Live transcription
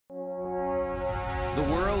The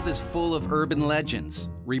world is full of urban legends,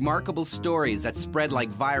 remarkable stories that spread like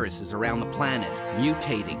viruses around the planet,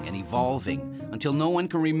 mutating and evolving until no one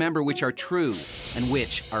can remember which are true and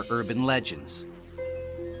which are urban legends.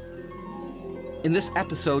 In this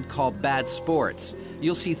episode called Bad Sports,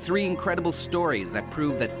 you'll see 3 incredible stories that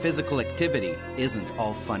prove that physical activity isn't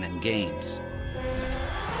all fun and games.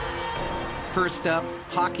 First up,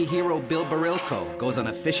 hockey hero Bill Barilko goes on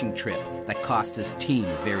a fishing trip that costs his team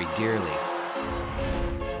very dearly.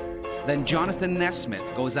 Then Jonathan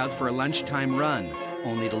Nesmith goes out for a lunchtime run,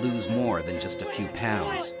 only to lose more than just a few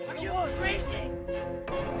pounds. Are you all crazy?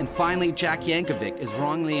 And finally, Jack Yankovic is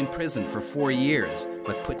wrongly imprisoned for 4 years,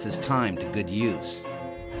 but puts his time to good use.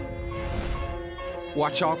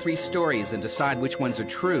 Watch all 3 stories and decide which ones are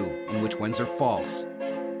true and which ones are false.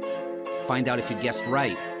 Find out if you guessed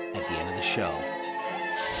right at the end of the show.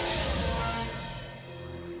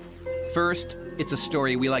 First, it's a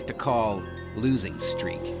story we like to call Losing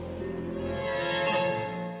Streak.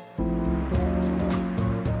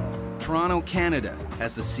 Toronto, Canada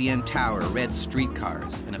has the CN Tower red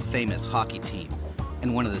streetcars and a famous hockey team.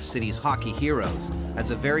 And one of the city's hockey heroes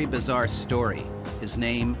has a very bizarre story. His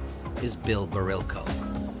name is Bill Barilko.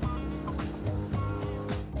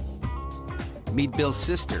 Meet Bill's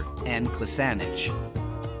sister, Anne Klisanich.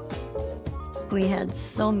 We had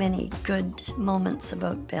so many good moments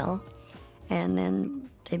about Bill, and then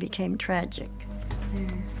they became tragic.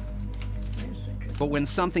 But when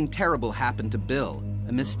something terrible happened to Bill,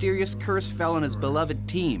 a mysterious curse fell on his beloved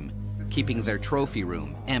team, keeping their trophy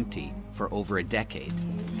room empty for over a decade.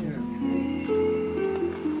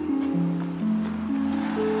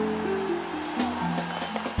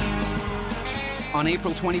 On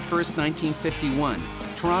April 21st, 1951,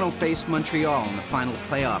 Toronto faced Montreal in the final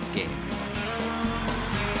playoff game.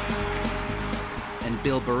 And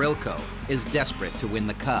Bill Barilko is desperate to win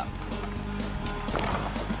the cup.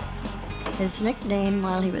 His nickname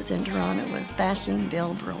while he was in Toronto was Bashing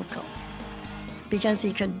Bill Barilko, because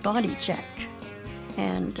he could body check,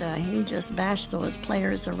 and he just bashed those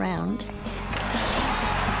players around.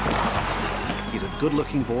 He's a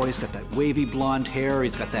good-looking boy. He's got that wavy blonde hair.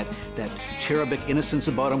 He's got that cherubic innocence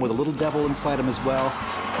about him with a little devil inside him as well.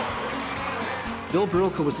 Bill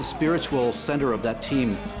Barilko was the spiritual center of that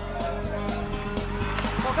team.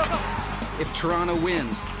 Go, go, go! If Toronto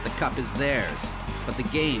wins, the cup is theirs. But the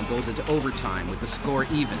game goes into overtime with the score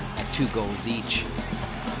even at 2 goals each.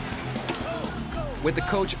 With the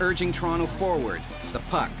coach urging Toronto forward, the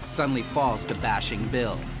puck suddenly falls to Bashing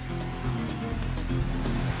Bill.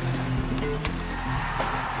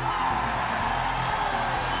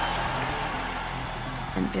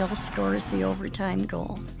 And Bill scores the overtime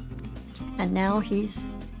goal. And now he's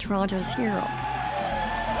Toronto's hero.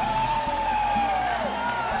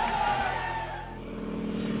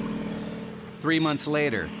 Three months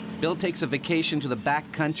later, Bill takes a vacation to the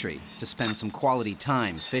back country to spend some quality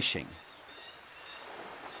time fishing.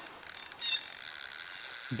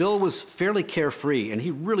 Bill was fairly carefree, and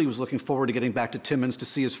he really was looking forward to getting back to Timmins to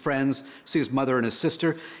see his friends, see his mother and his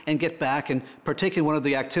sister, and get back and partake in one of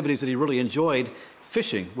the activities that he really enjoyed,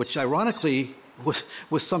 fishing, which ironically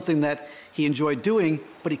was something that he enjoyed doing,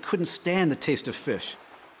 but he couldn't stand the taste of fish.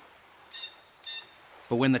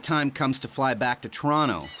 But when the time comes to fly back to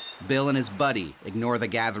Toronto, Bill and his buddy ignore the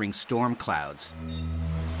gathering storm clouds.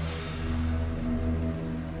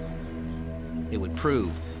 It would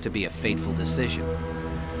prove to be a fateful decision.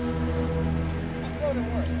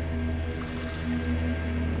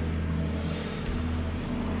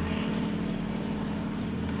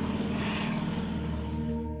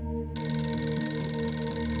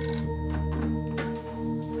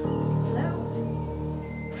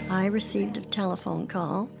 I received a telephone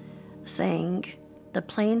call saying the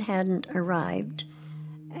plane hadn't arrived,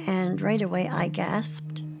 and right away I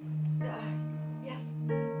gasped. Yes.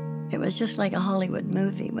 It was just like a Hollywood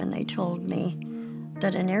movie when they told me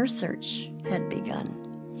that an air search had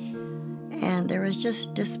begun. And there was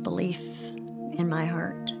just disbelief in my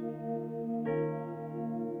heart.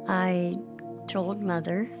 I told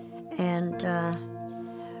Mother, and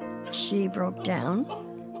she broke down.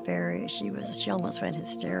 She almost went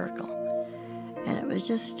hysterical. And it was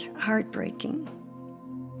just heartbreaking.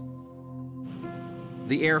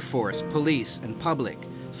 The Air Force, police, and public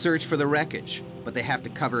search for the wreckage, but they have to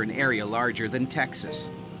cover an area larger than Texas.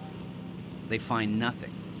 They find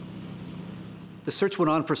nothing. The search went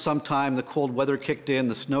on for some time. The cold weather kicked in,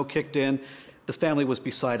 the snow kicked in. The family was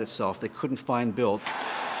beside itself. They couldn't find Bill.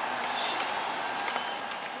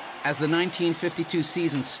 As the 1952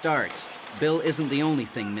 season starts, Bill isn't the only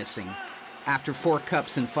thing missing. After 4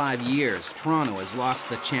 cups in 5 years, Toronto has lost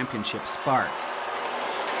the championship spark.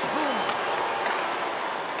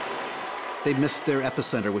 They missed their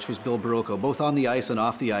epicenter, which was Bill Barilko, both on the ice and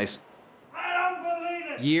off the ice. I don't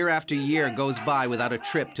believe it! Year after year goes by without a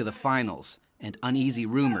trip to the finals, and uneasy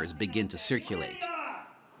rumors begin to circulate.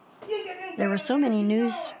 There were so many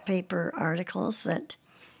newspaper articles that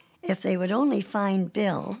if they would only find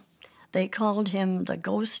Bill, they called him the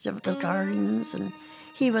ghost of the gardens, and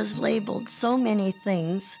he was labeled so many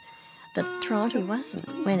things that Toronto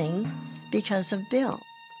wasn't winning because of Bill.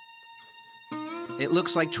 It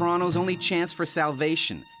looks like Toronto's only chance for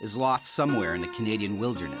salvation is lost somewhere in the Canadian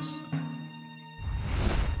wilderness.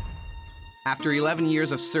 After 11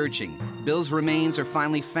 years of searching, Bill's remains are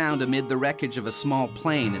finally found amid the wreckage of a small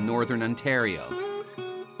plane in northern Ontario.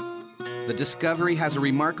 The discovery has a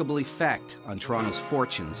remarkable effect on Toronto's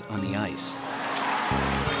fortunes on the ice.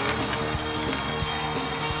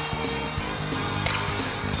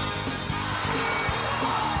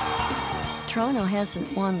 Toronto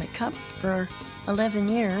hasn't won the Cup for 11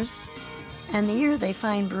 years, and the year they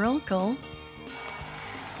find Barilko,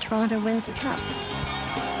 Toronto wins the Cup.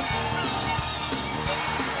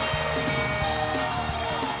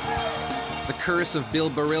 The curse of Bill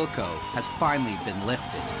Barilko has finally been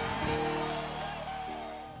lifted.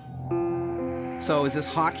 So is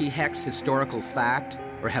this hockey hex historical fact,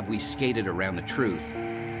 or have we skated around the truth?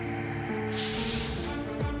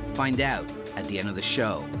 Find out at the end of the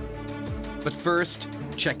show. But first,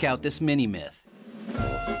 check out this mini-myth.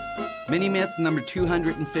 Mini-myth number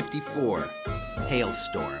 254,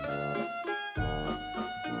 Hailstorm.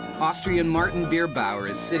 Austrian Martin Bierbauer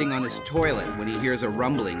is sitting on his toilet when he hears a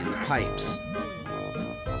rumbling in the pipes.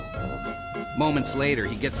 Moments later,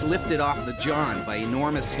 he gets lifted off the john by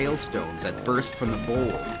enormous hailstones that burst from the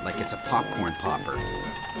bowl like it's a popcorn popper.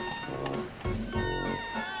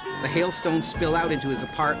 The hailstones spill out into his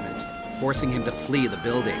apartment, forcing him to flee the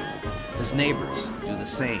building. His neighbors do the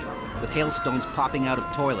same, with hailstones popping out of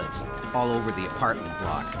toilets all over the apartment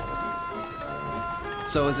block.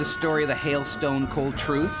 So is this story the hailstone cold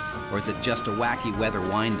truth, or is it just a wacky weather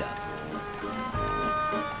windup?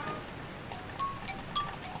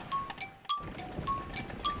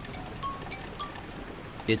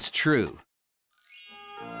 It's true.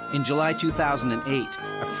 In July 2008,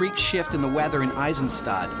 a freak shift in the weather in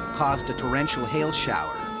Eisenstadt caused a torrential hail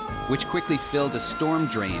shower, which quickly filled a storm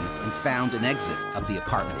drain and found an exit of the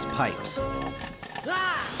apartment's pipes.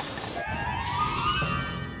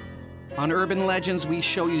 On Urban Legends, we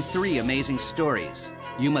show you 3 amazing stories.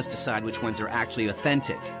 You must decide which ones are actually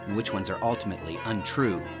authentic and which ones are ultimately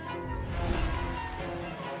untrue.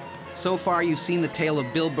 So far, you've seen the tale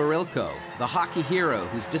of Bill Barilko, the hockey hero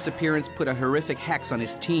whose disappearance put a horrific hex on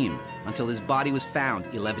his team until his body was found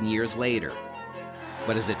 11 years later.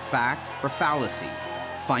 But is it fact or fallacy?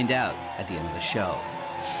 Find out at the end of the show.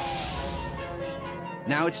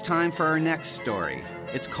 Now it's time for our next story.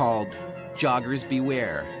 It's called Joggers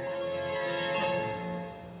Beware.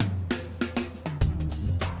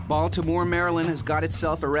 Baltimore, Maryland has got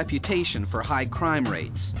itself a reputation for high crime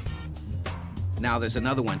rates. Now there's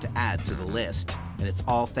another one to add to the list, and it's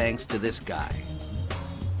all thanks to this guy.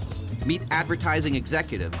 Meet advertising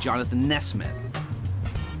executive Jonathan Nesmith.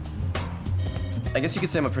 I guess you could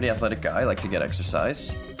say I'm a pretty athletic guy. I like to get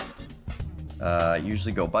exercise.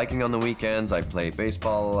 Usually go biking on the weekends. I play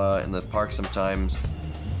baseball in the park sometimes.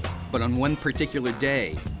 But on one particular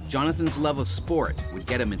day, Jonathan's love of sport would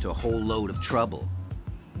get him into a whole load of trouble.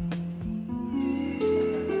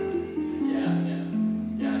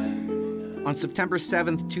 On September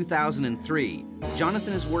 7th, 2003,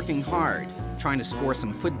 Jonathan is working hard, trying to score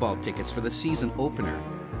some football tickets for the season opener.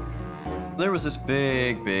 There was this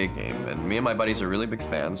big game, and me and my buddies are really big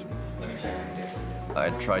fans. I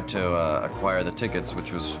tried to acquire the tickets,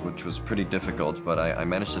 which was pretty difficult, but I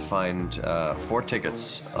managed to find 4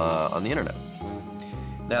 tickets on the internet.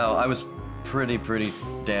 Now, I was pretty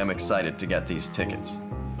damn excited to get these tickets.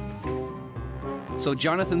 So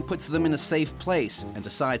Jonathan puts them in a safe place and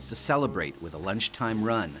decides to celebrate with a lunchtime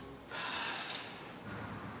run.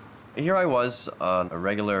 Here I was on a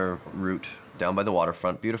regular route down by the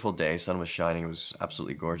waterfront. Beautiful day, sun was shining, it was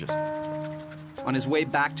absolutely gorgeous. On his way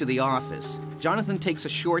back to the office, Jonathan takes a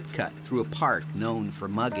shortcut through a park known for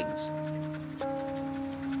muggings.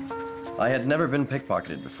 I had never been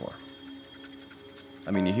pickpocketed before.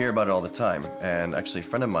 I mean, you hear about it all the time, and actually a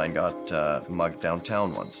friend of mine got mugged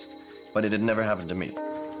downtown once, but it had never happened to me.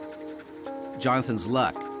 Jonathan's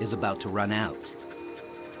luck is about to run out.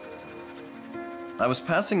 I was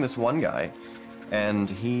passing this one guy, and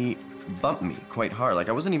he bumped me quite hard, like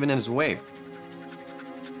I wasn't even in his way.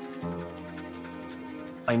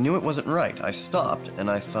 I knew it wasn't right. I stopped, and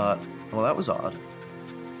I thought, well, that was odd.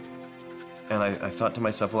 And I thought to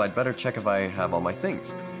myself, well, I'd better check if I have all my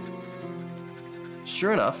things.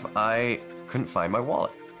 sure enough, I couldn't find my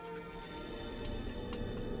wallet.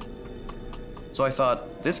 So I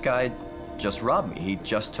thought, this guy just robbed me. He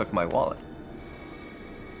just took my wallet.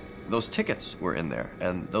 Those tickets were in there,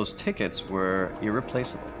 and those tickets were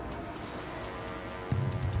irreplaceable.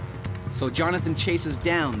 So Jonathan chases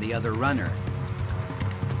down the other runner.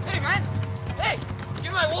 Hey, man! Hey! Give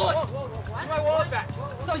me my wallet! Whoa. Give my wallet back!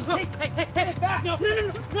 Hey, back! No!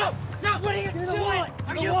 What are you doing?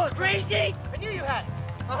 Are you crazy? I knew you had it.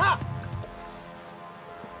 Aha!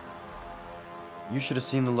 You should have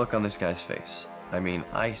seen the look on this guy's face. I mean,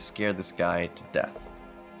 I scared this guy to death.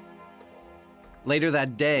 Later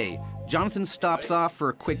that day, Jonathan stops off for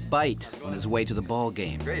a quick bite on his way to the ball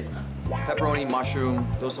game. Great. Pepperoni, mushroom,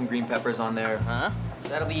 throw some green peppers on there. Huh?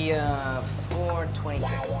 That'll be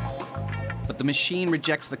 $4.26. But the machine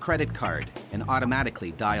rejects the credit card and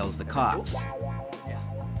automatically dials the cops.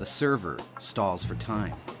 The server stalls for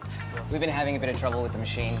time. We've been having a bit of trouble with the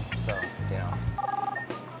machine, so, you know.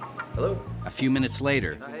 Hello? A few minutes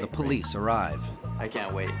later, the police arrive. I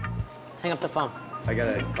can't wait. Hang up the phone. I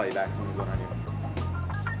gotta call you back. Something's going on here.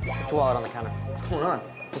 Put the wallet on the counter. What's going on?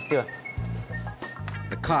 Just do it.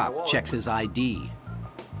 The cop checks his ID.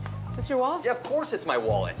 Is this your wallet? Yeah, of course it's my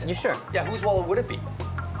wallet. You sure? Yeah, whose wallet would it be?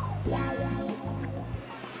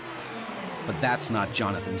 But that's not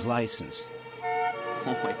Jonathan's license.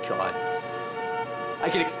 Oh my God. I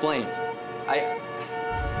can explain.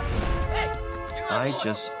 I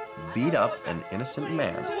just beat up an innocent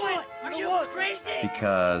man Are you crazy?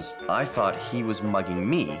 because I thought he was mugging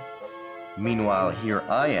me. Meanwhile, here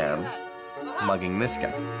I am mugging this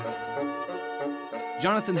guy.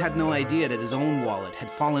 Jonathan had no idea that his own wallet had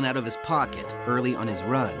fallen out of his pocket early on his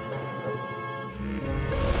run.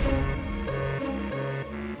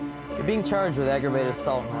 You're being charged with aggravated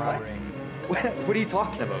assault and robbery. What are you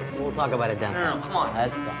talking about? We'll talk about it downtown. No, come on.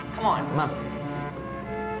 Let's go. Come on. Come on.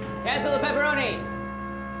 Cancel the pepperoni!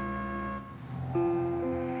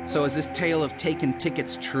 So is this tale of taken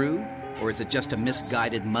tickets true, or is it just a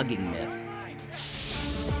misguided mugging myth?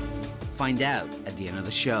 Find out at the end of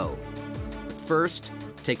the show. But first,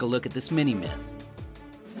 take a look at this mini-myth.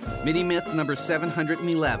 Mini-myth number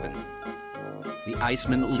 711. The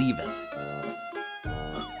Iceman leaveth.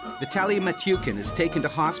 Vitaly Matyukin is taken to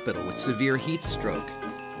hospital with severe heat stroke.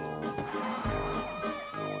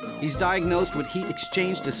 He's diagnosed with heat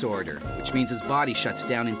exchange disorder, which means his body shuts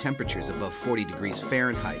down in temperatures above 40 degrees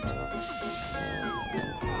Fahrenheit.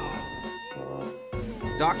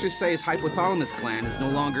 Doctors say his hypothalamus gland is no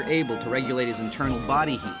longer able to regulate his internal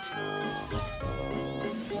body heat.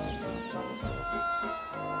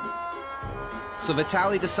 So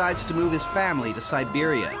Vitaly decides to move his family to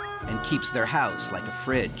Siberia and keeps their house like a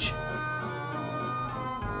fridge.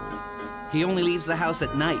 He only leaves the house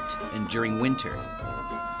at night and during winter.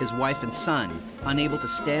 His wife and son, unable to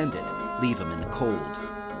stand it, leave him in the cold.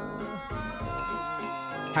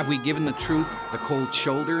 Have we given the truth the cold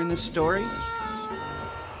shoulder in this story?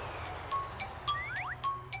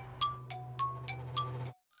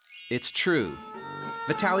 It's true.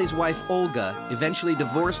 Vitaly's wife, Olga, eventually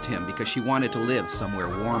divorced him because she wanted to live somewhere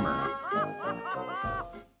warmer.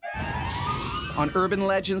 On Urban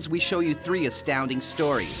Legends, we show you 3 astounding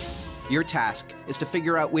stories. Your task is to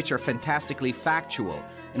figure out which are fantastically factual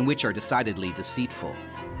and which are decidedly deceitful.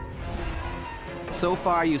 So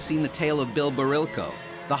far, you've seen the tale of Bill Barilko,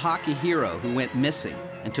 the hockey hero who went missing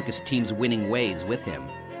and took his team's winning ways with him.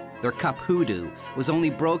 Their cup hoodoo was only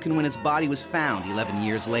broken when his body was found 11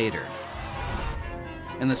 years later.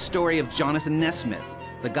 And the story of Jonathan Nesmith,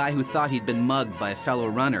 the guy who thought he'd been mugged by a fellow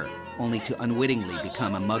runner, only to unwittingly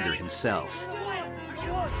become a mugger himself.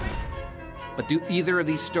 But do either of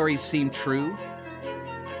these stories seem true?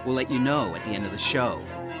 We'll let you know at the end of the show.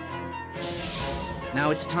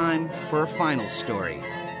 Now it's time for a final story.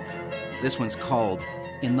 This one's called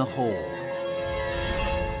In the Hole.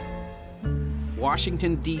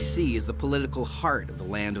 Washington, D.C. is the political heart of the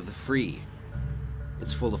land of the free.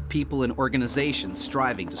 It's full of people and organizations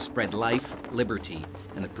striving to spread life, liberty,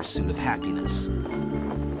 and the pursuit of happiness.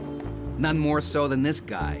 None more so than this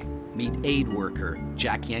guy. Meet aid worker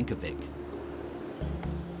Jack Yankovic.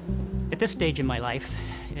 At this stage in my life,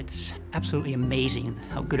 it's absolutely amazing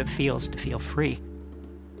how good it feels to feel free.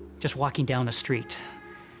 Just walking down the street,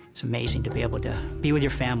 it's amazing to be able to be with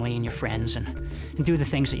your family and your friends and do the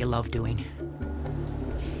things that you love doing.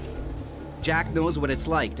 Jack knows what it's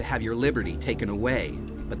like to have your liberty taken away,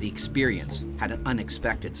 but the experience had an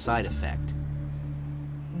unexpected side effect.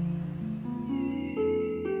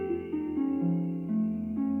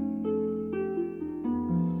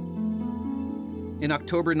 In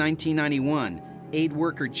October 1991, aid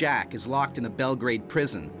worker Jack is locked in a Belgrade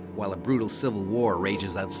prison while a brutal civil war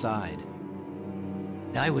rages outside.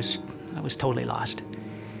 I was totally lost.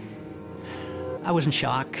 I was in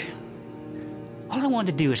shock. All I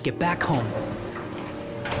wanted to do is get back home.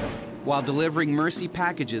 While delivering mercy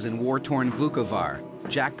packages in war-torn Vukovar,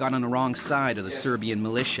 Jack got on the wrong side of the Serbian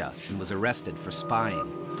militia and was arrested for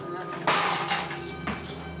spying.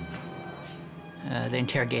 They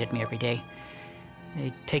interrogated me every day.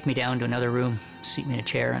 They'd take me down to another room, seat me in a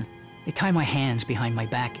chair, and they'd tie my hands behind my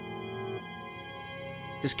back.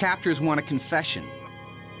 His captors want a confession,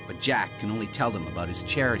 but Jack can only tell them about his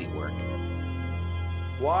charity work.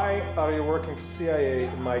 Why are you working for CIA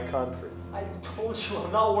in my country? I told you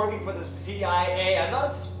I'm not working for the CIA. I'm not a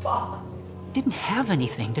spy. Didn't have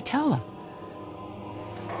anything to tell them.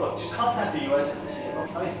 Look, just contact the U.S. Embassy and I'll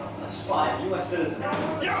tell you I'm a spy, a U.S. citizen.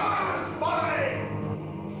 You're a spy!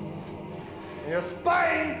 You're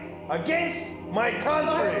spying against my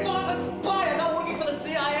country! I'm not a spy! I'm not working for the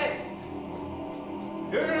CIA!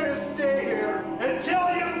 You're gonna stay here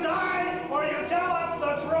until you die or you tell us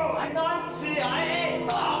the truth! I'm not CIA!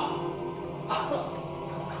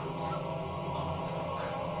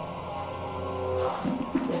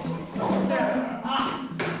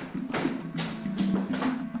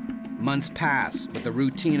 Months pass, but the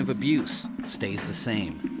routine of abuse stays the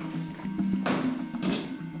same.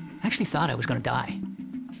 I actually thought I was going to die.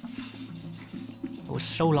 I was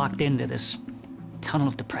so locked into this tunnel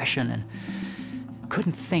of depression and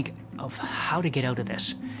couldn't think of how to get out of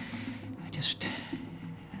this.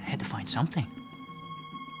 I had to find something.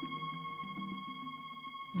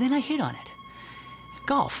 Then I hit on it.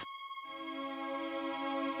 Golf.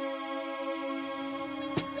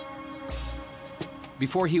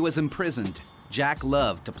 Before he was imprisoned, Jack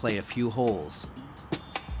loved to play a few holes.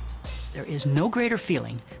 There is no greater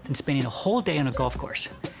feeling than spending a whole day on a golf course.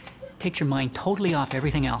 It takes your mind totally off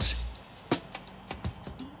everything else.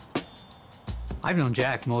 I've known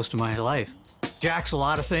Jack most of my life. Jack's a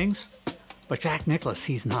lot of things, but Jack Nicklaus,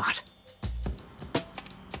 he's not.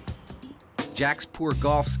 Jack's poor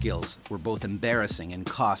golf skills were both embarrassing and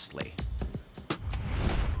costly.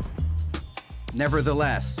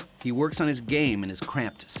 Nevertheless, he works on his game in his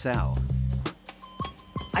cramped cell.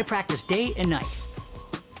 I practiced day and night.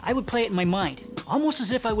 I would play it in my mind, almost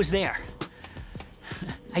as if I was there.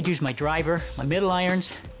 I'd use my driver, my middle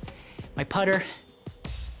irons, my putter.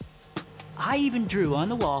 I even drew on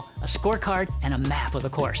the wall a scorecard and a map of the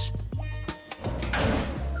course.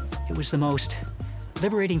 It was the most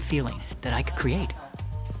liberating feeling that I could create.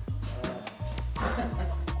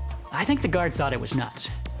 I think the guard thought I was nuts.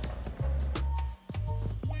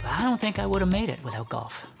 But I don't think I would have made it without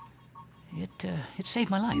golf. It saved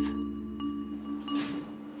my life.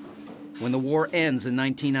 When the war ends in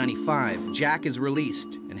 1995, Jack is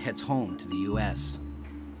released and heads home to the U.S.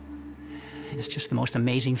 It's just the most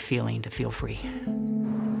amazing feeling to feel free.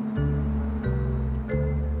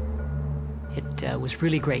 It was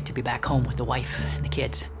really great to be back home with the wife and the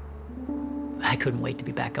kids. I couldn't wait to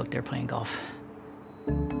be back out there playing golf.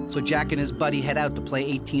 So Jack and his buddy head out to play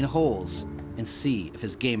 18 holes and see if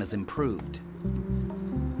his game has improved.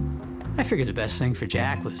 I figured the best thing for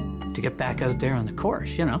Jack was to get back out there on the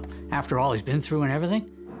course, you know, after all he's been through and everything.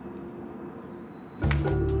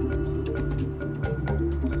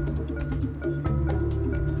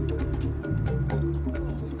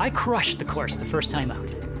 I crushed the course the first time out.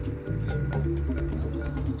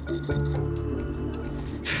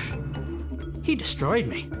 He destroyed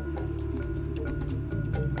me.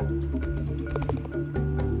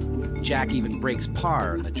 Jack even breaks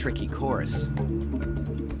par on the tricky course.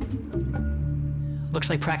 Looks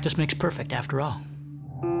like practice makes perfect after all.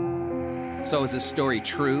 So is this story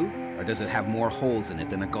true, or does it have more holes in it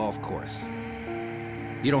than a golf course?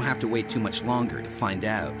 You don't have to wait too much longer to find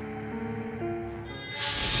out.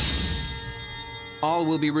 All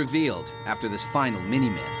will be revealed after this final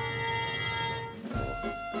mini-myth.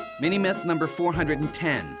 Mini-myth number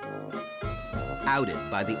 410,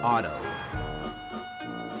 outed by the auto.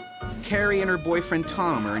 Carrie and her boyfriend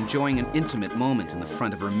Tom are enjoying an intimate moment in the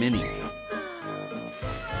front of her Mini.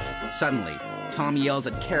 Suddenly, Tom yells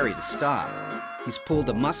at Carrie to stop. He's pulled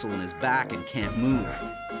a muscle in his back and can't move.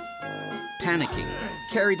 Panicking,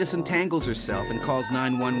 Carrie disentangles herself and calls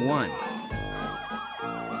 911.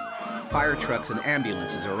 Fire trucks and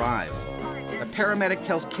ambulances arrive. A paramedic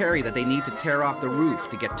tells Carrie that they need to tear off the roof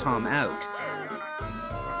to get Tom out.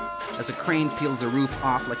 As a crane peels the roof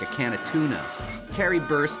off like a can of tuna, Carrie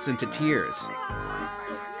bursts into tears.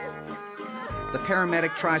 The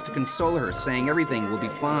paramedic tries to console her, saying everything will be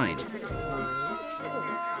fine.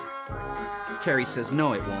 Carrie says,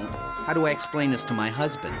 no, it won't. How do I explain this to my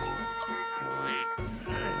husband?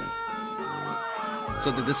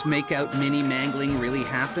 So did this make-out mini mangling really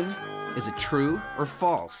happen? Is it true or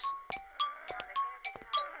false?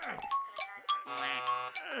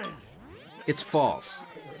 It's false.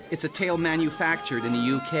 It's a tale manufactured in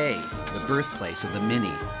the UK, the birthplace of the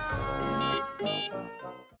mini.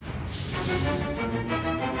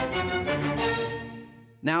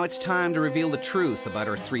 Now it's time to reveal the truth about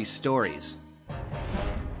our three stories.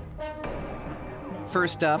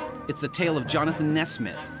 First up, it's the tale of Jonathan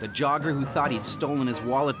Nesmith, the jogger who thought he'd stolen his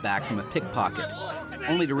wallet back from a pickpocket,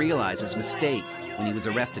 only to realize his mistake when he was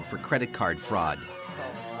arrested for credit card fraud.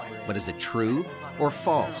 But is it true or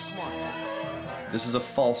false? This is a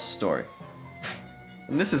false story.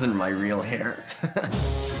 And this isn't my real hair.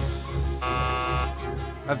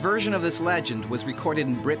 A version of this legend was recorded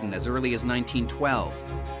in Britain as early as 1912.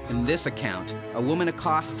 In this account, a woman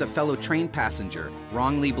accosts a fellow train passenger,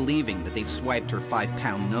 wrongly believing that they've swiped her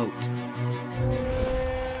 £5 note.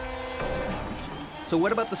 So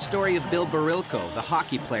what about the story of Bill Barilko, the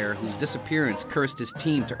hockey player whose disappearance cursed his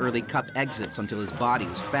team to early cup exits until his body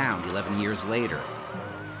was found 11 years later?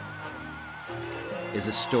 Is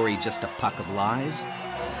this story just a puck of lies?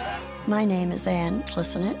 My name is Ann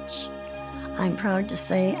Klisenich. I'm proud to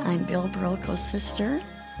say I'm Bill Barilko's sister,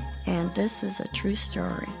 and this is a true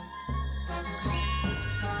story.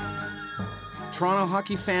 Toronto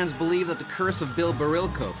hockey fans believe that the curse of Bill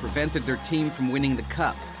Barilko prevented their team from winning the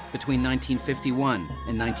Cup between 1951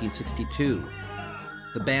 and 1962.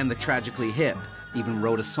 The band The Tragically Hip even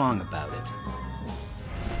wrote a song about it.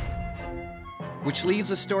 Which leaves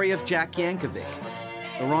the story of Jack Yankovic,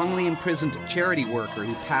 the wrongly imprisoned charity worker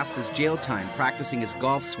who passed his jail time practicing his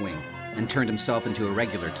golf swing and turned himself into a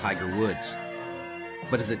regular Tiger Woods.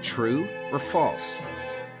 But is it true or false?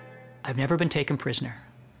 I've never been taken prisoner,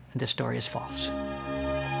 and this story is false.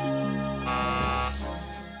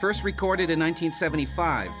 First recorded in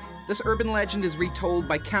 1975, this urban legend is retold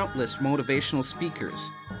by countless motivational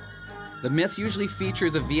speakers. The myth usually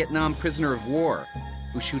features a Vietnam prisoner of war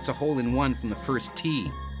who shoots a hole-in-one from the first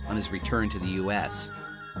tee on his return to the U.S.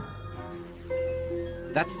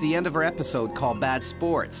 That's the end of our episode called Bad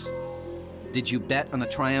Sports. Did you bet on the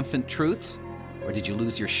triumphant truths, or did you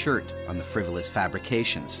lose your shirt on the frivolous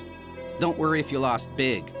fabrications? Don't worry if you lost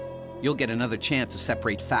big. You'll get another chance to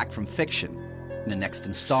separate fact from fiction in the next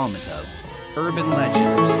installment of Urban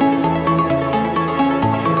Legends.